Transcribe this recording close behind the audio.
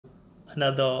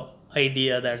another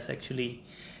idea that's actually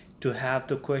to have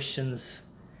the questions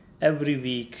every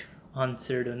week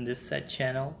answered on this set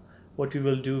channel. What we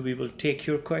will do, we will take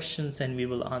your questions and we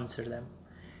will answer them.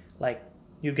 Like,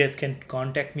 you guys can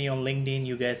contact me on LinkedIn,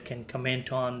 you guys can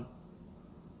comment on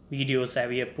videos that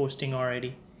we are posting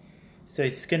already. So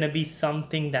it's gonna be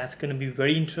something that's gonna be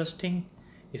very interesting.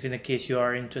 If in the case you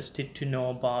are interested to know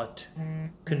about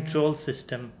control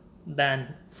system,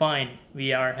 then fine,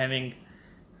 we are having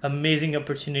amazing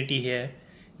opportunity here.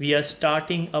 We are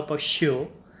starting up a show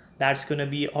that's gonna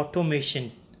be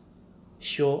automation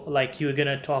show. Like, you're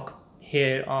gonna talk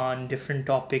here on different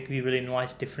topic. We will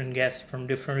invite different guests from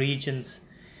different regions.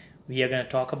 We are gonna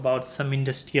talk about some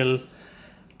industrial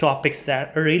topics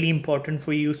that are really important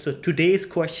for you. So today's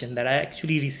question that I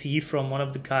actually received from one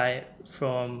of the guy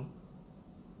from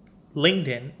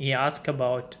LinkedIn, he asked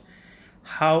about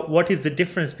what is the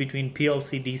difference between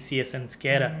PLC, DCS and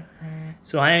SCADA.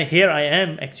 So I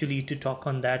am actually to talk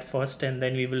on that first, and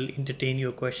then we will entertain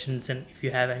your questions, and if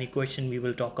you have any question we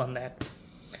will talk on that.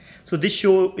 So this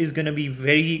show is going to be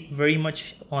very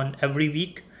much on every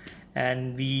week,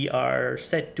 and we are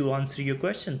set to answer your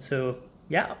questions. So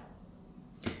yeah,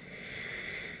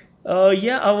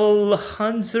 I will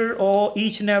answer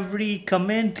each and every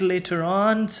comment later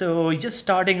on. So just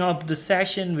starting up the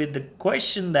session with the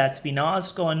question that's been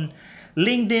asked on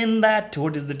LinkedIn, that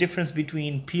what is the difference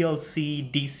between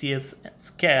PLC, DCS and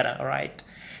SCADA, right?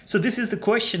 So this is the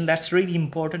question that's really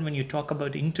important when you talk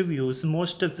about interviews.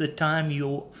 Most of the time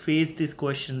you face these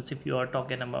questions if you are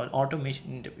talking about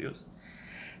automation interviews.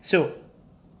 So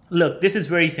look, this is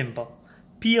very simple.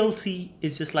 PLC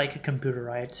is just like a computer,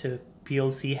 right? So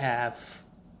PLC have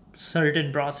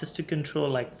certain process to control,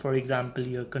 like for example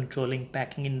you're controlling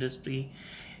packing industry,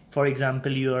 for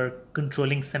example you're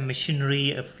controlling some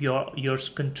machinery, if you're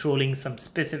controlling some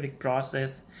specific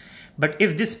process. But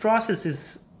if this process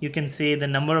is, you can say the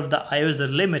number of the IOs are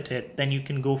limited, then you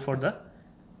can go for the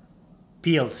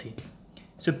PLC.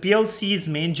 So PLC's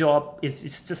main job is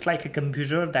it's just like a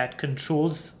computer that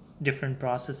controls different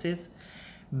processes.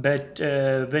 But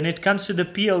when it comes to the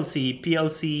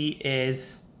PLC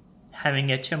is having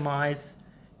HMIs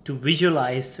to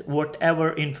visualize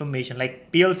whatever information.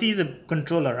 Like PLC is a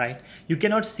controller, right? You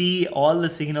cannot see all the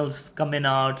signals coming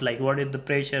out, like what is the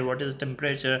pressure, what is the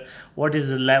temperature, what is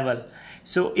the level.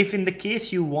 So if in the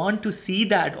case you want to see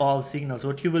that all signals,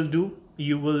 what you will do,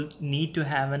 you will need to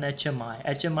have an HMI.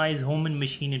 HMI is home and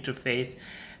machine interface.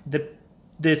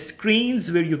 The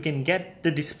screens where you can get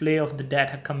the display of the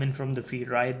data coming from the field,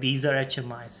 right? These are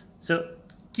HMIs. So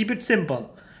keep it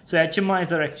simple. So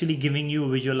HMIs are actually giving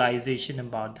you visualization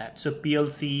about that. So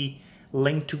PLC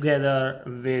linked together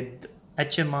with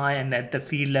HMI, and at the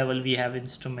field level we have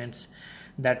instruments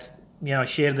that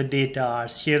share the data,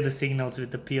 share the signals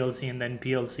with the PLC, and then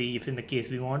PLC, if in the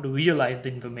case we want to visualize the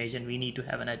information, we need to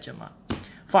have an HMI.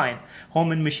 Fine.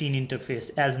 Home and machine interface,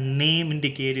 as name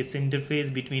indicates, it's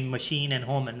interface between machine and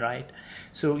home, right?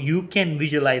 So you can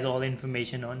visualize all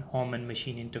information on home and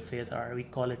machine interface, or we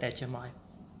call it HMI.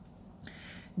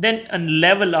 Then a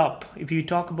level up, if you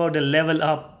talk about a level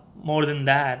up more than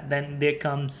that, then there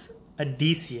comes a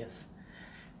DCS.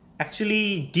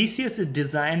 Actually, DCS is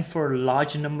designed for a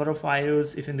large number of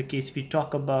IOs. If in the case we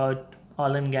talk about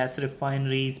oil and gas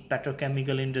refineries,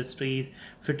 petrochemical industries,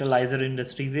 fertilizer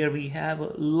industry, where we have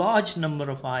a large number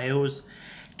of IOs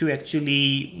to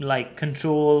actually like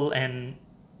control, and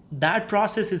that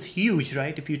process is huge,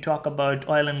 right? If you talk about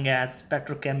oil and gas,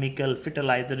 petrochemical,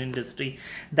 fertilizer industry,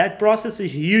 that process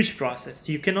is a huge process.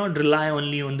 You cannot rely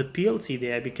only on the PLC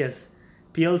there, because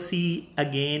PLC,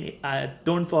 again,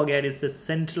 don't forget, it's a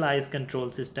centralized control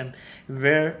system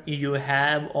where you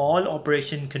have all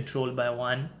operation controlled by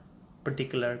one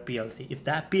particular PLC. If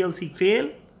that PLC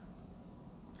fail,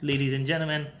 ladies and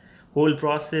gentlemen, whole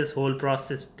process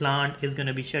plant is going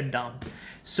to be shut down.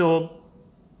 So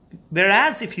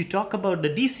whereas if you talk about the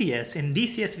DCS, in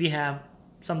DCS we have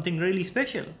something really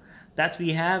special. That's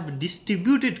we have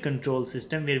distributed control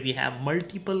system where we have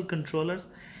multiple controllers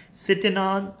sitting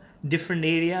on different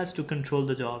areas to control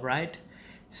the job, right?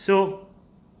 So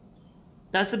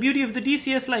that's the beauty of the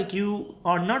DCS. Like, you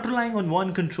are not relying on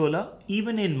one controller.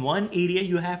 Even in one area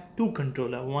you have two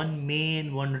controllers, one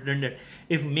main, one redundant.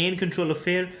 If main controller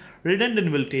fail,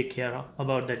 redundant will take care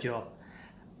about the job.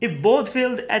 If both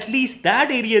failed, at least that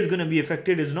area is going to be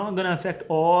affected. It's not going to affect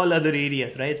all other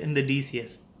areas, right? In the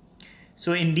DCS.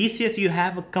 So in DCS you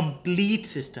have a complete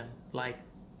system. Like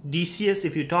DCS,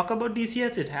 if you talk about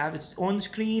DCS, it have its own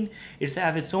screen, it's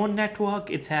have its own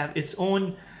network, it's have its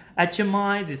own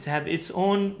HMIs, it's have its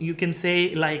own, you can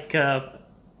say, like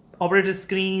operator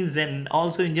screens and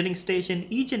also engineering station,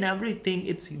 each and everything,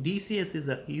 it's DCS is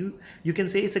you can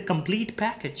say it's a complete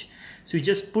package. So you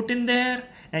just put in there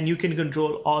and you can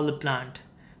control all the plant.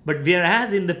 But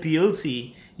whereas in the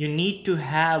PLC, you need to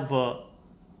have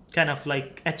kind of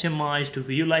like HMIs to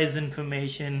visualize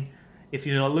information. If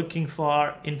you are looking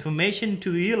for information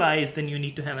to visualize, then you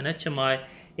need to have an HMI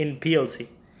in PLC.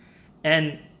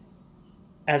 And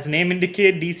as name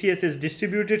indicate, DCS is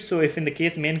distributed. So if in the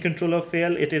case main controller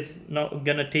fail, it is not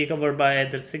gonna take over by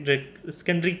the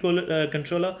secondary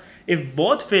controller. If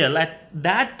both fail, at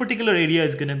that particular area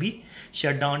is gonna be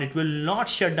shut down. It will not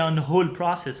shut down the whole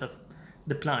process of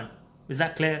the plant. Is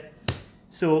that clear?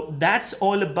 So that's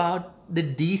all about the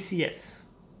DCS.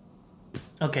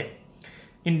 Okay,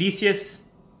 in DCS,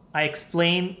 I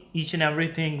explain each and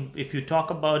everything. If you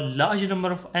talk about large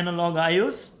number of analog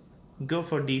IOs, go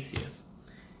for DCS.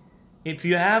 If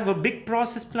you have a big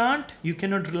process plant, you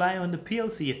cannot rely on the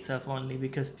PLC itself only,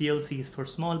 because PLC is for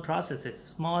small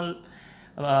processes. Small,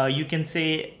 you can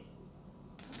say,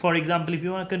 for example, if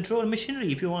you want to control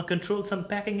machinery, if you want to control some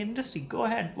packing industry, go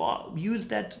ahead, use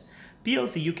that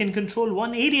PLC. You can control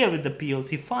one area with the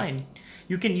PLC, fine.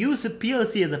 You can use the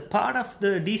PLC as a part of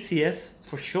the DCS,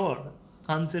 for sure.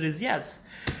 Answer is yes.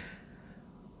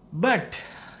 But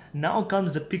now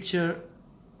comes the picture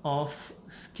of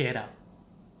SCADA.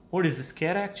 What is the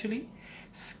SCADA actually?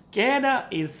 SCADA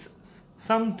is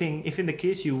something, if in the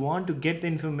case you want to get the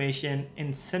information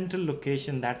in central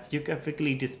location that's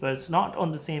geographically dispersed, not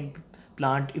on the same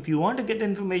plant. If you want to get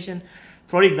information,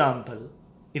 for example,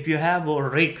 if you have a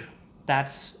rig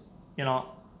that's,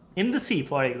 in the sea,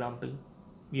 for example,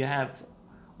 you have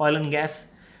oil and gas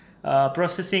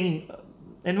processing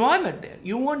environment there.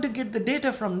 You want to get the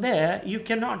data from there, you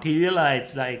cannot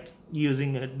realize like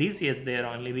using a DCS there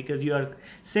only, because you are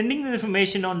sending the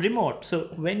information on remote. So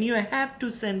when you have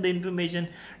to send the information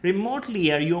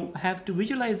remotely, or you have to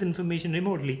visualize information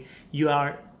remotely, you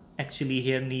are actually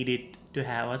here needed to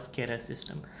have a SCADA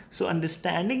system. So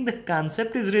understanding the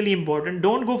concept is really important.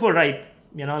 Don't go for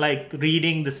like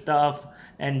reading the stuff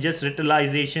and just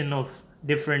utilization of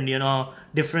different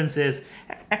differences.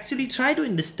 Actually try to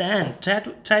understand,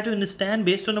 try to understand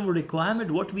based on our requirement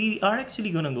what we are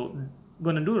actually gonna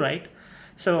do, right?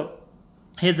 So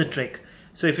here's a trick.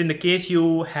 So if in the case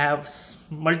you have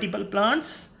multiple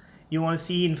plants, you want to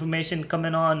see information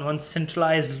coming on one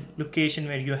centralized location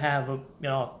where you have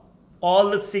all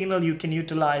the signal you can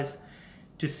utilize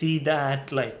to see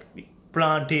that, like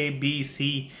plant A, B,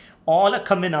 C, all are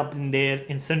coming up in there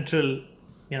in central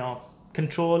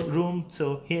control room.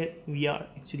 So here we are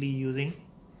actually using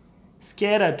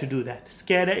SCADA to do that.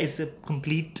 SCADA is a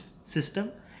complete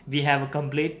system. We have a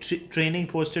complete training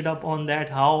posted up on that,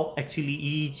 how actually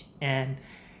each and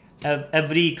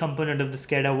every component of the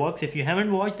SCADA works. If you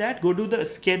haven't watched that, go do the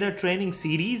SCADA training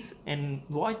series and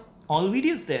watch all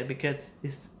videos there, because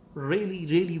it's really,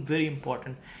 really very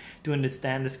important to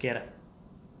understand the SCADA.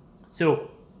 So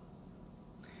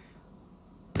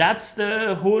that's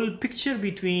the whole picture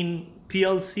between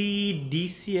PLC,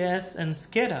 DCS and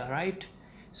SCADA, right?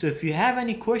 So if you have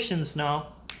any questions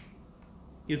now,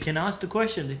 you can ask the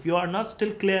questions. If you are not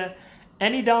still clear,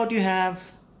 any doubt you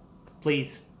have,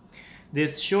 please,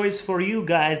 this show is for you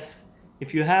guys.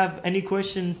 If you have any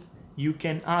question, you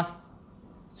can ask.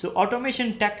 So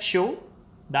Automation Tech Show,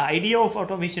 the idea of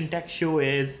Automation Tech Show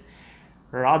is,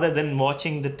 rather than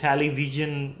watching the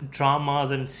television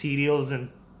dramas and serials and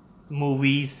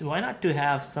movies, why not to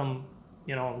have some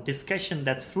discussion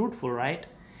that's fruitful, right?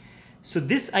 So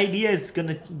this idea is going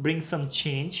to bring some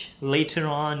change. Later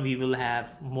on, we will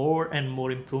have more and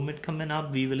more improvement coming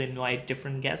up. We will invite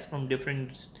different guests from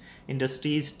different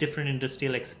industries, different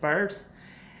industrial experts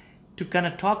to kind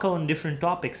of talk on different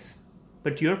topics.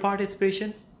 But your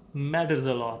participation matters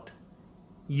a lot.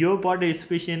 Your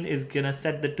participation is going to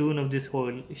set the tune of this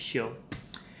whole show.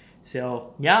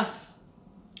 So yeah,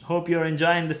 hope you're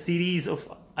enjoying the series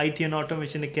of IT and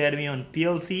Automation Academy on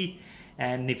PLC.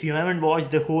 And if you haven't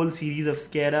watched the whole series of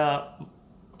SCADA,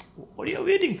 what are you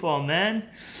waiting for, man?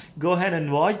 Go ahead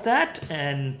and watch that.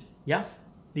 And yeah,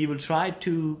 we will try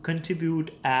to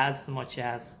contribute as much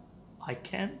as I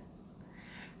can.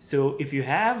 So if you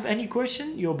have any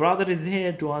question, your brother is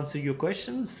here to answer your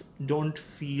questions. Don't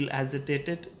feel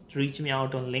hesitated. Reach me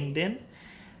out on LinkedIn.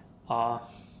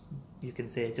 You can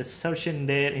say, just search in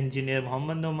there, Engineer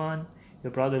Muhammad Noman.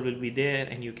 Your brother will be there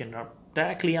and you can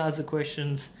directly ask the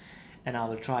questions. And I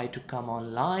will try to come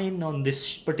online on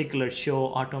this particular show,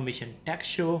 Automation Tech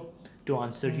Show, to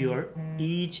answer your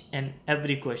each and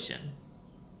every question.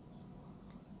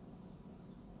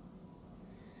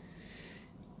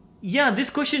 Yeah, this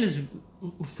question is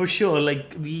For sure,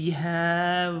 like we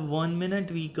have 1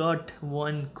 minute, we got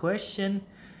one question.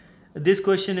 This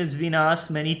question has been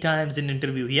asked many times in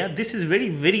interview. Yeah, this is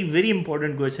very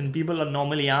important question. People are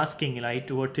normally asking, right?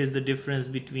 What is the difference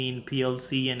between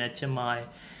PLC and HMI?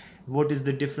 What is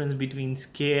the difference between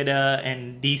SCADA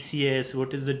and DCS?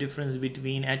 What is the difference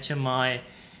between HMI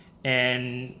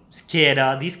and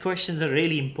SCADA? These questions are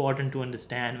really important to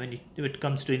understand when it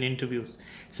comes to in interviews.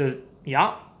 So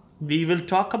yeah, we will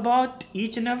talk about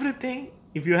each and everything.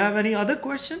 If you have any other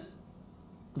question,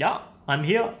 yeah, I'm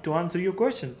here to answer your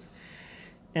questions.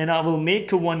 And I will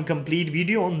make one complete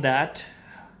video on that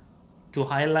to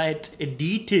highlight a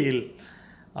detail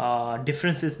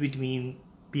differences between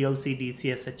PLC,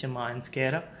 DCS, HMI and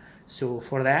SCADA. So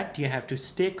for that you have to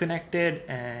stay connected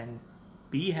and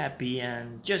be happy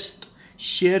and just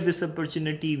share this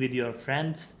opportunity with your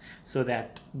friends so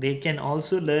that they can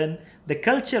also learn the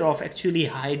culture of actually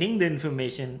hiding the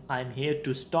information. I'm here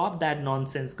to stop that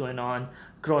nonsense going on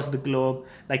across the globe.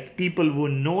 Like people who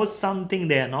know something,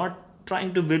 they are not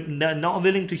trying to, they're not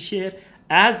willing to share.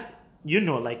 As you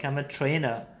know, like I'm a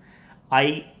trainer,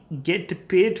 I get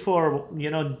paid for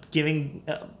giving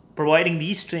providing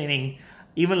these training,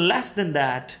 even less than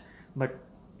that. But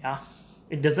yeah,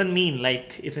 it doesn't mean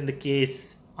like if in the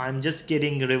case I'm just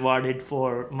getting rewarded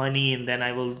for money and then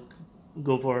I will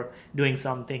go for doing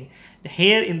something.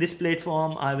 Here in this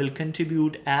platform I will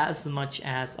contribute as much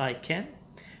as I can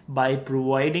by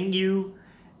providing you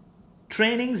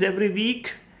trainings every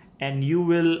week, and you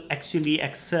will actually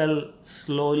excel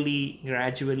slowly,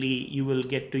 gradually. You will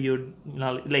get to your,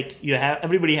 like you have,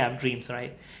 everybody have dreams,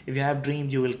 right? If you have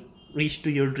dreams, you will reach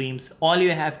to your dreams. All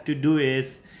you have to do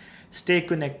is stay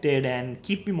connected and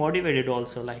keep me motivated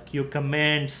also. Like your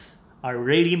comments are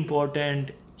really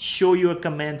important. Show your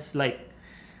comments, like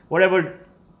whatever.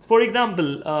 For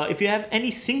example, if you have any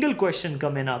single question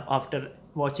coming up after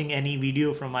watching any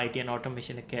video from IT and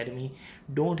Automation Academy,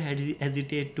 don't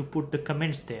hesitate to put the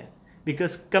comments there,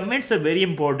 because comments are very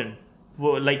important.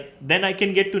 For like, then I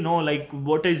can get to know like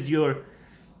what is your,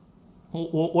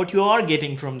 what you are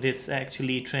getting from this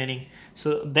actually training.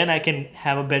 So then I can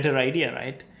have a better idea,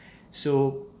 right?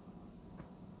 So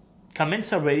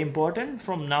comments are very important.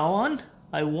 From now on,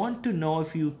 I want to know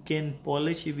if you can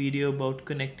polish a video about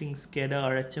connecting SCADA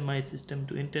or HMI system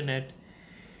to internet.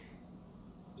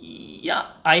 Yeah,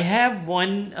 I have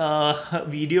one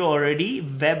video already,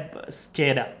 web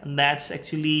SCADA, and that's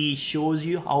actually shows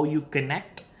you how you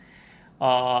connect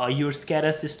your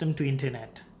SCADA system to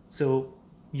internet. So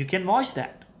you can watch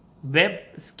that web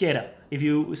SCADA. If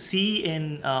you see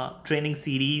in training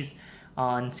series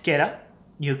on SCADA,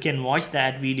 you can watch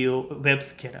that video, web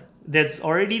SCADA. That's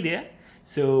already there.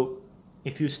 So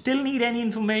if you still need any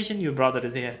information, your brother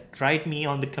is here. Write me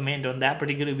on the comment on that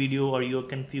particular video, or you're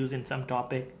confused in some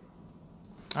topic.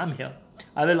 I'm here.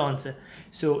 I will answer.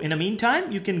 So in the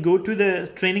meantime, you can go to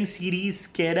the training series,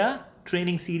 SCADA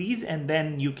training series, and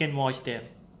then you can watch them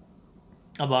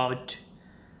about,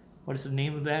 what is the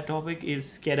name of that topic,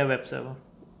 is SCADA web server.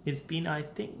 It's been, I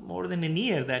think, more than a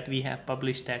year that we have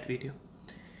published that video.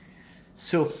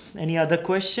 So any other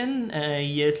question?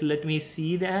 Yes, let me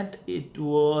see that. It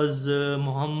was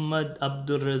Muhammad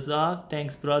Abdul Razak.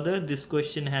 Thanks, brother. This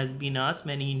question has been asked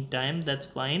many times. That's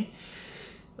fine.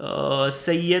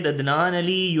 Sayyid Adnan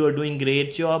Ali, you are doing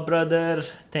great job, brother.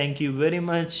 Thank you very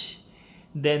much.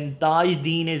 Then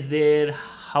Tajdeen is there.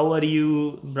 How are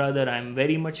you, brother? I'm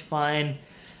very much fine.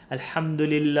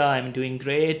 Alhamdulillah, I'm doing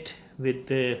great with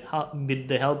the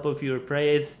help of your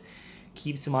prayers.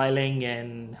 Keep smiling,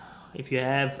 and if you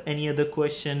have any other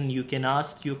question, you can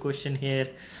ask your question here.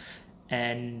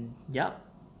 And yeah,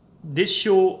 this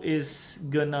show is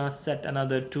gonna set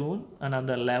another tune,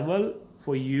 another level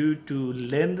for you to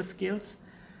learn the skills.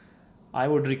 I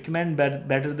would recommend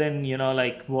better than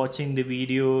like watching the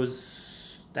videos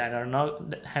that are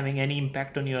not having any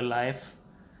impact on your life.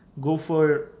 Go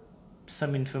for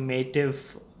some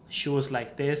informative shows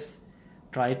like this.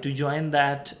 Try to join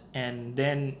that, and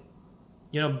then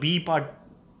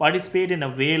participate in a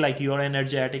way like you're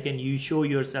energetic and you show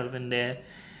yourself in there.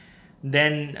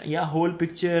 Then yeah, whole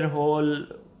picture, whole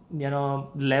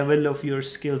level of your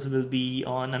skills will be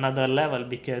on another level,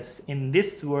 because in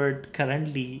this world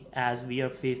currently, as we are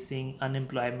facing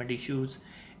unemployment issues,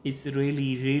 it's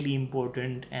really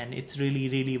important, and it's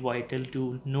really vital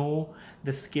to know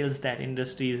the skills that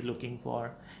industry is looking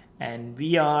for. And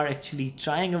we are actually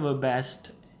trying our best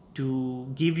to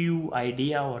give you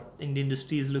idea what the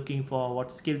industry is looking for,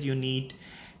 what skills you need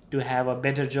to have a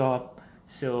better job.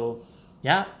 So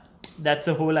yeah, that's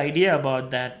the whole idea about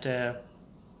that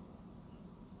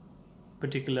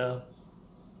particular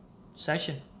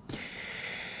session.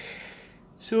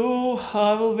 So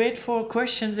I will wait for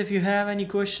questions. If you have any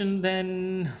question,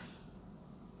 then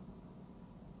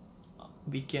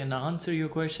we can answer your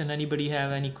question. Anybody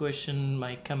have any question?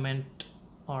 My comment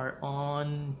are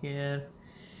on here.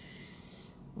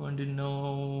 Want to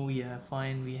know? Yeah,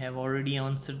 fine, we have already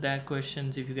answered that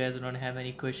questions. If you guys don't have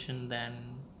any question, then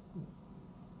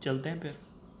chalte hain phir.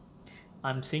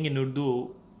 I'm saying in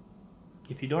Urdu,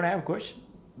 if you don't have a question,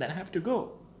 then I have to go.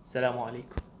 Assalamu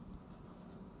alaikum.